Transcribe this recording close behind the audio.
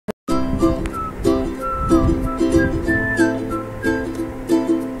Hi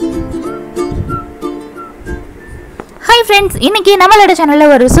friends, இன்னைக்கு நம்மளோட சேனல்ல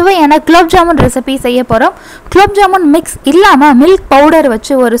ஒரு சுவையான குலாப் ஜாமுன் ரெசிபி செய்ய போறோம். குலாப் ஜாமுன் மிக்ஸ் இல்லாம மில்க் பவுடர்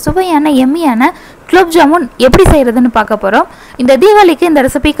வச்சு ஒரு சுவையான எம்மியான குலாப் ஜாமுன் எப்படி செய்யறதுன்னு பார்க்க போறோம். இந்த தீபாவளிக்கு இந்த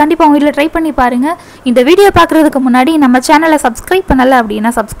ரெசிபி கண்டிப்பா உங்க வீட்ல ட்ரை பண்ணி பாருங்க. இந்த வீடியோ பார்க்கிறதுக்கு முன்னாடி நம்ம சேனலை சப்ஸ்கிரைப் பண்ணல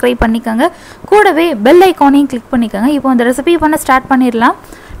அப்படினா சப்ஸ்கிரைப் பண்ணிக்கங்க. கூடவே பெல் ஐகானையும் கிளிக் பண்ணிக்கங்க. இப்போ இந்த ரெசிபி பண்ண ஸ்டார்ட் பண்ணிரலாம்.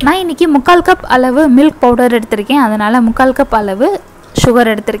 நான் இன்னைக்கு 1/4 கப் அளவு மில்க் பவுடர் எடுத்துர்க்கேன். அதனால 1/4 கப் அளவு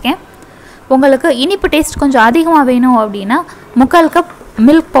சுகர் எடுத்துர்க்கேன். உங்களுக்கு இனிப்பு டேஸ்ட் கொஞ்சம் அதிகமாக வேணும் அப்படின்னா 1/4 cup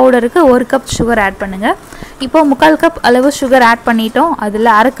milk பவுடருக்கு 1 cup sugar add பண்ணுங்கள். இப்போ 1/4 கப் அளவு சுகர் ஆட் பண்ணிட்டோம்.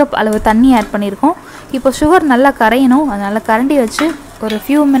 அதில் 1/2 கப் அளவு தண்ணி ஆட் பண்ணியிருக்கோம். இப்போ சுகர் நல்லா கரையணும். அதனால் கரண்டி வச்சு ஒரு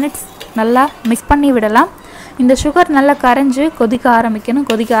ஃபியூ மினிட்ஸ் நல்லா மிக்ஸ் பண்ணி விடலாம். இந்த சுகர் நல்லா கரைஞ்சி கொதிக்க ஆரம்பிக்கணும்.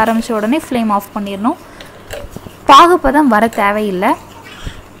 கொதிக்க ஆரம்பித்த உடனே ஃப்ளேம் ஆஃப் பண்ணிடணும். பாகுபதம் வர தேவையில்லை.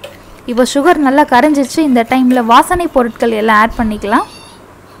 இப்போ சுகர் நல்லா கரைஞ்சிச்சு. இந்த டைமில் வாசனை பொருட்கள் எல்லாம் ஆட் பண்ணிக்கலாம்.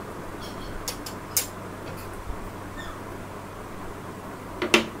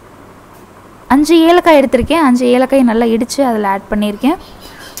 5 ஏலக்காய் எடுத்திருக்கேன். 5 ஏலக்காய் நல்லா இடித்து அதில் ஆட் பண்ணியிருக்கேன்.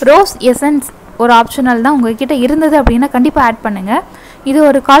 ரோஸ் எசன்ஸ் ஒரு ஆப்ஷனல் தான். உங்கள்கிட்ட இருந்தது அப்படின்னா கண்டிப்பாக ஆட் பண்ணுங்கள். இது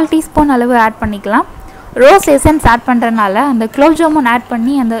ஒரு 1/4 டீஸ்பூன் அளவு ஆட் பண்ணிக்கலாம். ரோஸ் எசன்ஸ் ஆட் பண்ணுறதுனால அந்த குலாப் ஜாமுன் ஆட்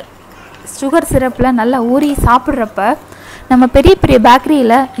பண்ணி அந்த சுகர் சிரப்பில் நல்லா ஊறி சாப்பிட்றப்ப நம்ம பெரிய பெரிய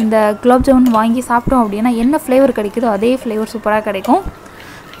பேக்கரியில் இந்த குலாப் ஜாமுன் வாங்கி சாப்பிட்டோம் அப்படின்னா என்ன ஃப்ளேவர் கிடைக்குதோ அதே ஃப்ளேவர் சூப்பராக கிடைக்கும்.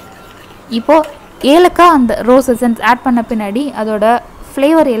 இப்போது ஏலக்காய் அந்த ரோஸ் எசன்ஸ் ஆட் பண்ண பின்னாடி அதோட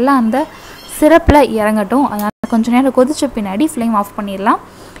ஃப்ளேவர் எல்லாம் அந்த சிரப்பில் இறங்கட்டும். அதனால் கொஞ்சம் நேரம் கொதிச்ச பின்னாடி ஃப்ளேம் ஆஃப் பண்ணிடலாம்.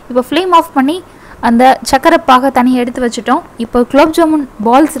 இப்போ ஃப்ளேம் ஆஃப் பண்ணி அந்த சக்கரை பாக தனியாக எடுத்து வச்சுட்டோம். இப்போ குலாப் ஜாமுன்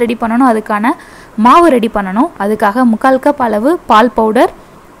பால்ஸ் ரெடி பண்ணணும். அதுக்கான மாவு ரெடி பண்ணணும். அதுக்காக 1/4 கப் அளவு பால் பவுடர்,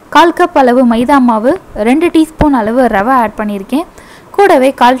 1/4 கப் அளவு மைதா மாவு, 2 டீஸ்பூன் அளவு ரவை ஆட் பண்ணியிருக்கேன். கூடவே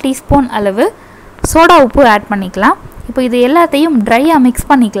 1/4 டீஸ்பூன் அளவு சோடா உப்பு ஆட் பண்ணிக்கலாம். இப்போ இது எல்லாத்தையும் ட்ரையாக மிக்ஸ்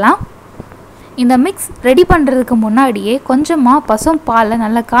பண்ணிக்கலாம். இந்த மிக்ஸ் ரெடி பண்ணுறதுக்கு முன்னாடியே கொஞ்சமாக பசும் பாலை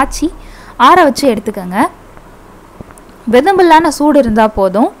நல்லா காய்ச்சி ஆற வச்சு எடுத்துக்கோங்க. வெதும்பில்லான சூடு இருந்தால்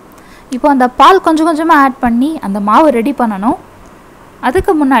போதும். இப்போ அந்த பால் கொஞ்சம் கொஞ்சமாக ஆட் பண்ணி அந்த மாவு ரெடி பண்ணணும்.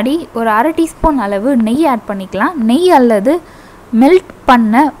 அதுக்கு முன்னாடி ஒரு 1/2 டீஸ்பூன் அளவு நெய் ஆட் பண்ணிக்கலாம். நெய் அல்லது மெல்ட்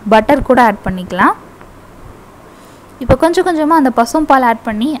பண்ண பட்டர் கூட ஆட் பண்ணிக்கலாம். இப்போ கொஞ்சம் கொஞ்சமாக அந்த பசும் பால் ஆட்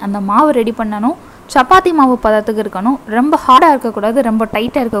பண்ணி அந்த மாவு ரெடி பண்ணணும். சப்பாத்தி மாவு பதத்துக்கு இருக்கணும். ரொம்ப ஹார்டாக இருக்கக்கூடாது, ரொம்ப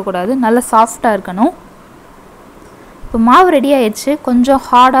டைட்டாக இருக்கக்கூடாது, நல்லா சாஃப்டாக இருக்கணும். இப்போ மாவு ரெடி ஆயிடுச்சு. கொஞ்சம்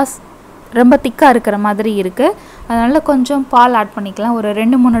ஹார்டாக ரொம்ப திக்காக இருக்கிற மாதிரி இருக்குது. அதனால் கொஞ்சம் பால் ஆட் பண்ணிக்கலாம். ஒரு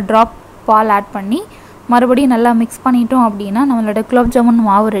 2-3 ட்ராப் பால் ஆட் பண்ணி மறுபடியும் நல்லா மிக்ஸ் பண்ணிட்டோம் அப்படின்னா நம்மளோட குலாப் ஜாமுன்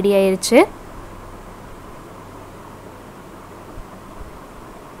மாவு ரெடி ஆயிடுச்சு.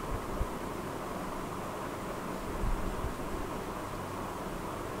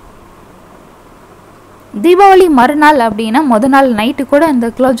 தீபாவளி மறுநாள் அப்படின்னா மொதல் நாள் நைட்டு கூட இந்த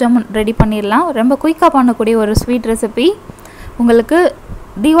குலாப் ஜாமுன் ரெடி பண்ணிடலாம். ரொம்ப குயிக்காக பண்ணக்கூடிய ஒரு ஸ்வீட் ரெசிபி. உங்களுக்கு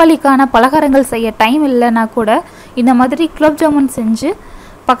தீபாவளிக்கான பலகாரங்கள் செய்ய டைம் இல்லைன்னா கூட இந்த மாதிரி குலாப் ஜாமுன் செஞ்சு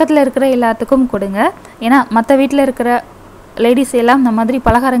பக்கத்தில் இருக்கிற எல்லாத்துக்கும் கொடுங்க. ஏன்னா மற்ற வீட்டில் இருக்கிற லேடிஸ் எல்லாம் இந்த மாதிரி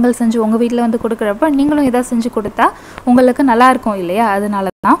பலகாரங்கள் செஞ்சு உங்கள் வீட்டில் வந்து கொடுக்குறப்ப நீங்களும் எதாவது செஞ்சு கொடுத்தா உங்களுக்கு நல்லாயிருக்கும் இல்லையா? அதனால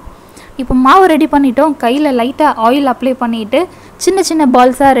தான். இப்போ மாவு ரெடி பண்ணிட்டோம். கையில் லைட்டாக ஆயில் அப்ளை பண்ணிவிட்டு சின்ன சின்ன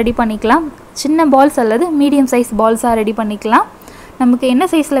பால்ஸாக ரெடி பண்ணிக்கலாம். சின்ன பால்ஸ் அல்லது மீடியம் சைஸ் பால்ஸாக ரெடி பண்ணிக்கலாம். நமக்கு என்ன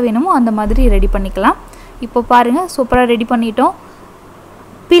சைஸில் வேணுமோ அந்த மாதிரி ரெடி பண்ணிக்கலாம். இப்போ பாருங்கள், சூப்பராக ரெடி பண்ணிட்டோம்.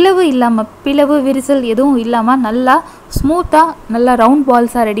 பிளவு இல்லாமல், பிளவு விரிசல் எதுவும் இல்லாமல் நல்லா ஸ்மூத்தாக நல்லா ரவுண்ட்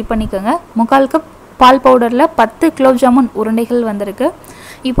பால்ஸாக ரெடி பண்ணிக்கோங்க. 1/4 கப் பால் பவுடரில் 10 குலாப் ஜாமுன் உருண்டைகள் வந்திருக்கு.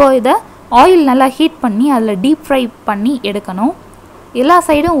 இப்போது இதை ஆயில் நல்லா ஹீட் பண்ணி அதில் டீப் ஃப்ரை பண்ணி எடுக்கணும். எல்லா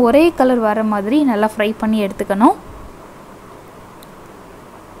சைடும் ஒரே கலர் வர மாதிரி நல்லா ஃப்ரை பண்ணி எடுத்துக்கணும்.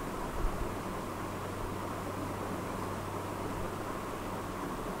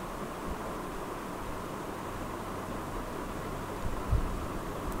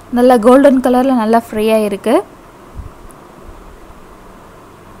 நல்லா கோல்டன் கலரில் நல்லா ஃப்ரையாக இருக்குது.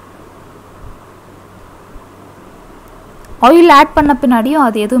 ஆயில் ஆட் பண்ண பின்னாடியும்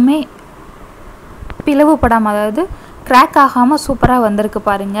அது எதுவுமே பிளவுபடாமல், அதாவது கிராக் ஆகாமல் சூப்பராக வந்திருக்கு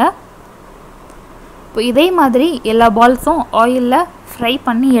பாருங்கள். இப்போ இதே மாதிரி எல்லா பால்ஸும் ஆயிலில் ஃப்ரை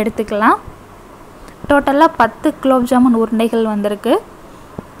பண்ணி எடுத்துக்கலாம். டோட்டலாக 10 குலாப் ஜாமுன் உருண்டைகள் வந்திருக்கு.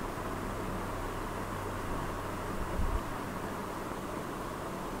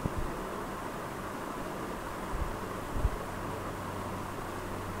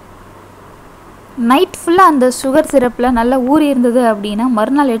 நைட் ஃபுல்லாக அந்த சுகர் சிரப்பில் நல்லா ஊறி இருந்தது அப்படின்னா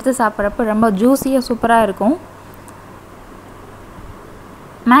மறுநாள் எடுத்து சாப்பிட்றப்ப ரொம்ப ஜூஸியாக சூப்பராக இருக்கும்.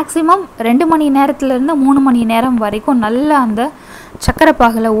 மேக்ஸிமம் 2 மணி நேரத்துலேருந்து 3 மணி நேரம் வரைக்கும் நல்லா அந்த சக்கரை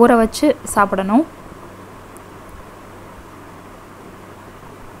பாகில் ஊற வச்சு சாப்பிடணும்.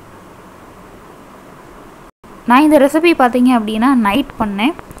 நான் இந்த ரெசிபி பார்த்தீங்க அப்படின்னா நைட்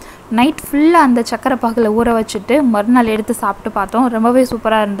பண்ணேன். நைட் ஃபுல்லாக அந்த சக்கரை பாகில் ஊற வச்சுட்டு மறுநாள் எடுத்து சாப்பிட்டு பார்த்தோம். ரொம்பவே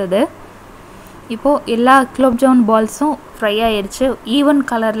சூப்பராக இருந்தது. இப்போது எல்லா குலோப் ஜாமுன் பால்ஸும் ஃப்ரை ஆகிடுச்சு. ஈவன்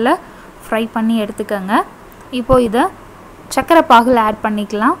கலரில் ஃப்ரை பண்ணி எடுத்துக்கோங்க. இப்போது இதை சக்கரை பாகில் ஆட்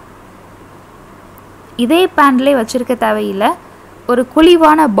பண்ணிக்கலாம். இதே பேன்லேயே வச்சுருக்க தேவையில்லை. ஒரு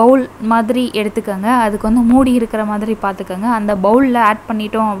குழிவான பவுல் மாதிரி எடுத்துக்கோங்க. அதுக்கு வந்து மூடி இருக்கிற மாதிரி பார்த்துக்கோங்க. அந்த பவுலில் ஆட்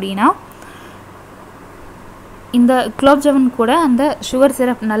பண்ணிட்டோம் அப்படின்னா இந்த குலோப் ஜாமுன் கூட அந்த சுகர்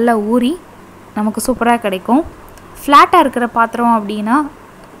சிரப் நல்லா ஊறி நமக்கு சூப்பராக கிடைக்கும். ஃப்ளாட்டாக இருக்கிற பாத்திரம் அப்படின்னா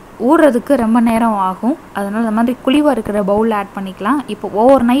ஊறுறதுக்கு ரொம்ப நேரம் ஆகும். அதனால் இந்த மாதிரி குழிவாக இருக்கிற பவுலில் ஆட் பண்ணிக்கலாம். இப்போ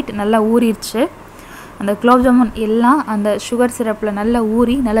ஓவர் நைட் நல்லா ஊறிடுச்சு. அந்த குலோப் ஜாமுன் எல்லாம் அந்த சுகர் சிரப்பில் நல்லா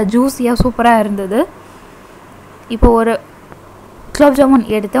ஊறி நல்லா ஜூஸியாக சூப்பராக இருந்தது. இப்போ ஒரு குலோப் ஜாமுன்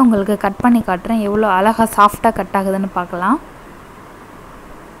எடுத்து உங்களுக்கு கட் பண்ணி காட்டுறேன். எவ்வளோ அழகாக சாஃப்டாக கட் ஆகுதுன்னு பார்க்கலாம்.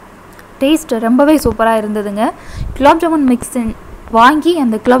 டேஸ்ட் ரொம்பவே சூப்பராக இருந்ததுங்க. குலோப் ஜாமுன் மிக்ஸ் வாங்கி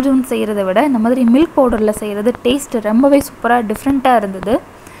அந்த குலோப் ஜாமுன் செய்கிறத விட இந்த மாதிரி மில்க் பவுடரில் செய்கிறது டேஸ்ட் ரொம்பவே சூப்பராக டிஃப்ரெண்ட்டாக இருந்தது.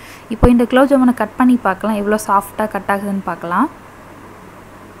 இப்போ இந்த குலோப் ஜாமுனை கட் பண்ணி பார்க்கலாம். எவ்வளோ சாஃப்டாக கட் ஆகுதுன்னு பார்க்கலாம்.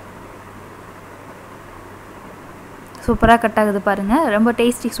 சூப்பராக கட் ஆகுது பாருங்கள். ரொம்ப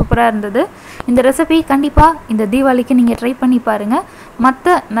டேஸ்டி சூப்பராக இருந்தது. இந்த ரெசிபி கண்டிப்பாக இந்த தீபாவளிக்கு நீங்கள் ட்ரை பண்ணி பாருங்கள்.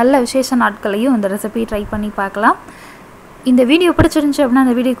 மற்ற நல்ல விசேஷ நாட்களையும் இந்த ரெசிபி ட்ரை பண்ணி பார்க்கலாம். இந்த வீடியோ பிடிச்சிருந்துச்சு அப்படின்னா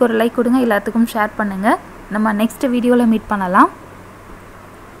அந்த வீடியோக்கு ஒரு லைக் கொடுங்க. எல்லாத்துக்கும் ஷேர் பண்ணுங்கள். நம்ம நெக்ஸ்ட் வீடியோவில் மீட் பண்ணலாம்.